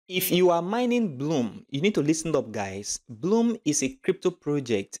If you are mining Bloom, you need to listen up, guys. Bloom is a crypto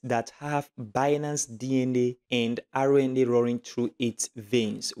project that have Binance DNA and RNA roaring through its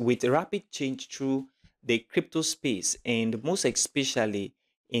veins with rapid change through the crypto space and most especially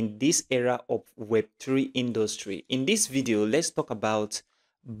in this era of Web3 industry. In this video, let's talk about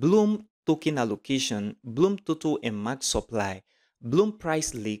Bloom token allocation, Bloom total and max supply, Bloom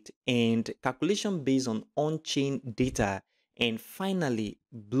price leaked, and calculation based on chain data, and finally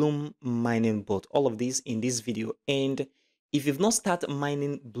Bloom mining bot. All of this in this video. And if you've not started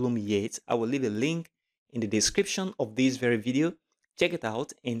mining Bloom yet, I will leave a link in the description of this very video. Check it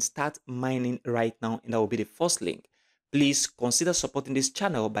out and start mining right now, and that will be the first link. Please consider supporting this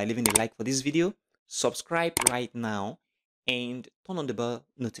channel by leaving a like for this video, subscribe right now, and turn on the bell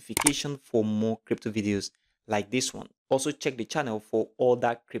notification for more crypto videos like this one. Also check the channel for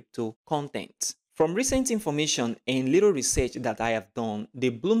other crypto content. From recent information and little research that I have done, the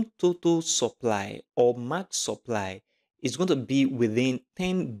Bloom total supply or max supply is going to be within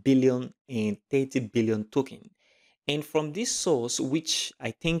 10 billion and 30 billion token. And from this source, which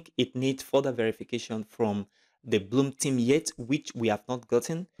I think it needs further verification from the Bloom team yet, which we have not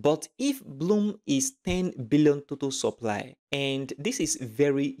gotten. But if Bloom is 10 billion total supply, and this is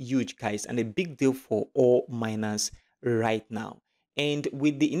very huge, guys, and a big deal for all miners right now. And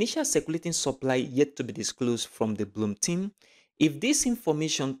with the initial circulating supply yet to be disclosed from the Bloom team, if this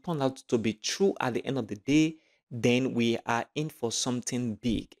information turns out to be true at the end of the day, then we are in for something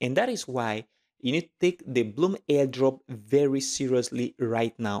big. And that is why you need to take the Bloom airdrop very seriously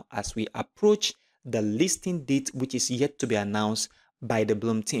right now as we approach the listing date, which is yet to be announced by the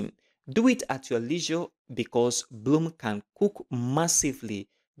Bloom team. Do it at your leisure because Bloom can cook massively,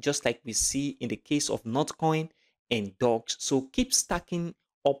 just like we see in the case of Notcoin and dogs. So keep stacking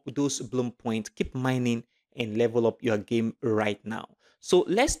up those Bloom points, keep mining and level up your game right now. So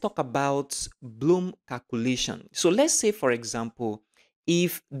let's talk about Bloom calculation. So let's say, for example,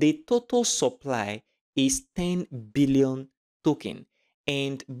 if the total supply is 10 billion token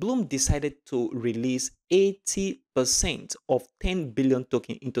and Bloom decided to release 80% of 10 billion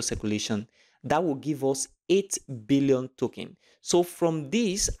token into circulation, that will give us 8 billion token. So from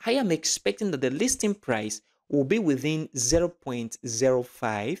this, I am expecting that the listing price will be within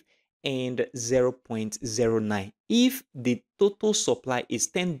 0.05 and 0.09 if the total supply is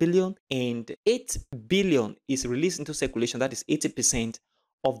 10 billion and 8 billion is released into circulation. That is 80%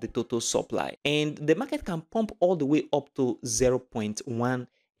 of the total supply, and the market can pump all the way up to 0.1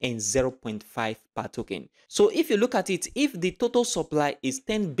 and 0.5 per token. So if you look at it, if the total supply is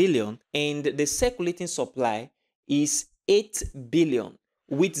 10 billion and the circulating supply is 8 billion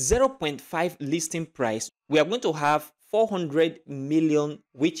with 0.5 listing price, we are going to have 400 million,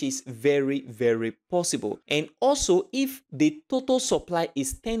 which is very, very possible. And also, if the total supply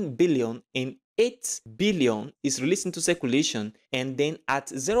is 10 billion and 8 billion is released into circulation, and then at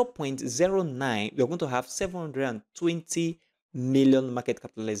 0.09 we are going to have 720 million market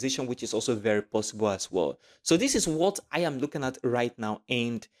capitalization, which is also very possible as well. So this is what I am looking at right now,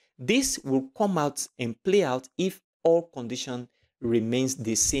 and this will come out and play out if all conditions remains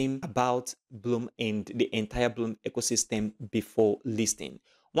the same about Bloom and the entire Bloom ecosystem before listing.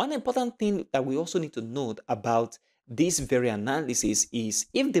 One important thing that we also need to note about this very analysis is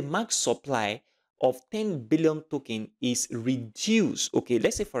if the max supply of 10 billion token is reduced, okay,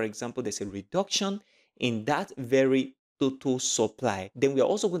 let's say for example there's a reduction in that very total supply, then we are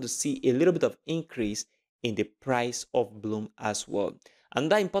also going to see a little bit of increase in the price of Bloom as well.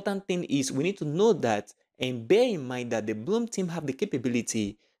 Another important thing is we need to know that and bear in mind that the Bloom team have the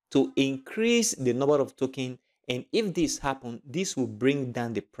capability to increase the number of tokens, and if this happens, this will bring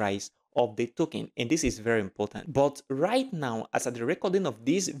down the price of the token, and this is very important. But right now, as at the recording of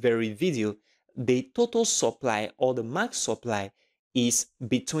this very video, the total supply or the max supply is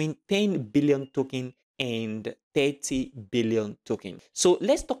between 10 billion token and 30 billion token. So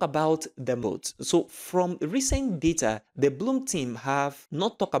let's talk about the modes. So from recent data, the Bloom team have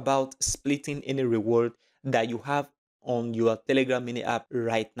not talked about splitting any reward that you have on your Telegram mini app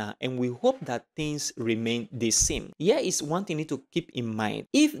right now, and we hope that things remain the same. Here is one thing you need to keep in mind.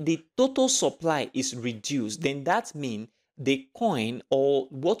 If the total supply is reduced, then that means the coin or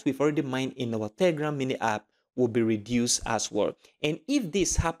what we've already mined in our Telegram mini app will be reduced as well. And if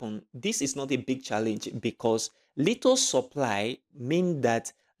this happens, this is not a big challenge because little supply means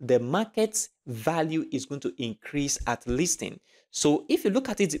that the market's value is going to increase at listing. So if you look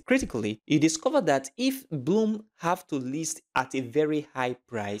at it critically, you discover that if Bloom have to list at a very high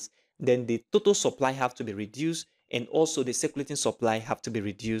price, then the total supply have to be reduced and also the circulating supply have to be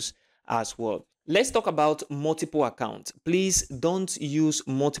reduced as well. Let's talk about multiple accounts. Please don't use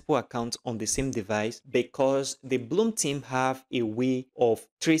multiple accounts on the same device because the Blum team have a way of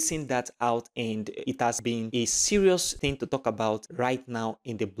tracing that out, and it has been a serious thing to talk about right now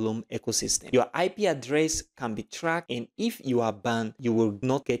in the Blum ecosystem. Your IP address can be tracked, and if you are banned, you will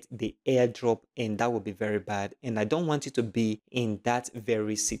not get the airdrop, and that will be very bad. And I don't want you to be in that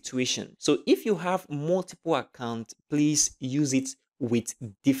very situation. So if you have multiple accounts, please use it with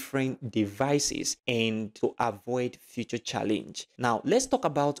different devices and to avoid future challenge. Now, let's talk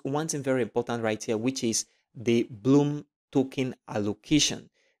about one thing very important right here, which is the Bloom token allocation.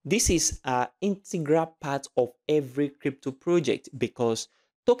 This is an integral part of every crypto project because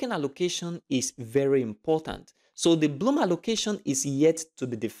token allocation is very important. So the Bloom allocation is yet to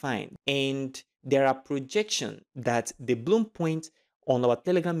be defined, and there are projections that the Bloom point on our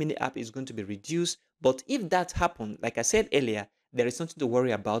Telegram mini app is going to be reduced. But if that happens, like I said earlier, there is something to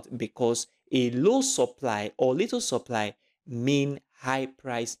worry about because a low supply or little supply mean high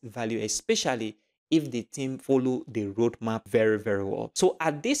price value, especially if the team follow the roadmap very, very well. So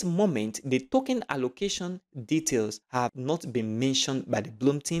at this moment, the token allocation details have not been mentioned by the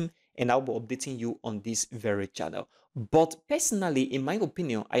Bloom team, and I'll be updating you on this very channel. But personally, in my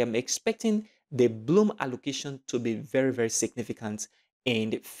opinion, I am expecting the Bloom allocation to be very, very significant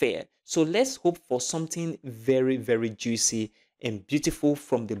and fair. So let's hope for something very, very juicy and beautiful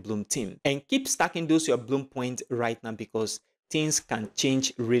from the Bloom team. And keep stacking those your Bloom points right now because things can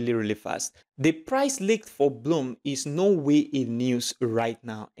change really, really fast. The price leaked for Bloom is no way in news right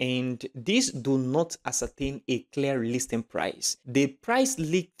now, and these do not ascertain a clear listing price. The price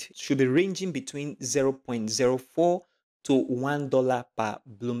leaked should be ranging between 0.04 to $1 per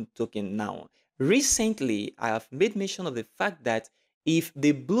Bloom token now. Recently, I have made mention of the fact that if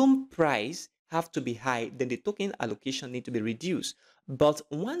the Bloom price have to be high, then the token allocation need to be reduced. But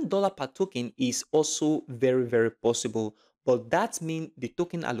 $1 per token is also very, very possible. But that means the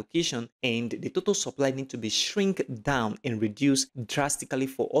token allocation and the total supply need to be shrink down and reduced drastically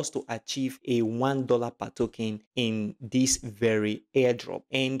for us to achieve a $1 per token in this very airdrop.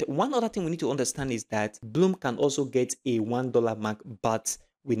 And one other thing we need to understand is that Bloom can also get a $1 mark, but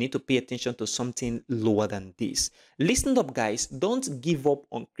we need to pay attention to something lower than this. Listen up, guys. Don't give up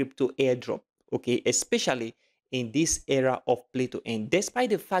on crypto airdrop, okay? Especially in this era of play to earn.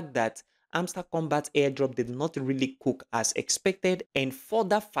 Despite the fact that Hamster Combat airdrop did not really cook as expected and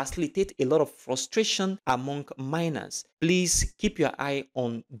further facilitate a lot of frustration among miners. Please keep your eye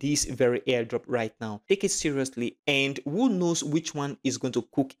on this very airdrop right now. Take it seriously, and who knows which one is going to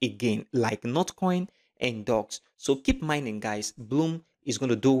cook again, like Notcoin and Dogs. So keep mining, guys. Bloom is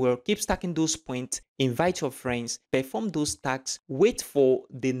going to do well. Keep stacking those points, invite your friends, perform those stacks, wait for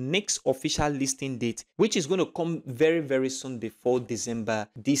the next official listing date, which is going to come very, very soon before December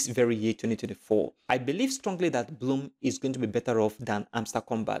this very year 2024. I believe strongly that Bloom is going to be better off than Hamster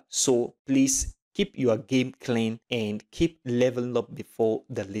Combat. So please keep your game clean and keep leveling up before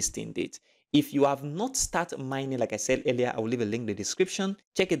the listing date. If you have not started mining, like I said earlier, I will leave a link in the description.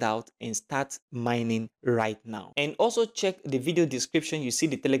 Check it out and start mining right now. And also check the video description. You see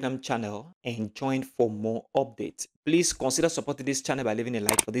the Telegram channel and join for more updates. Please consider supporting this channel by leaving a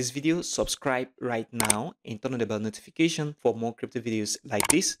like for this video. Subscribe right now and turn on the bell notification for more crypto videos like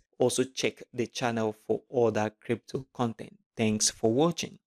this. Also check the channel for other crypto content. Thanks for watching.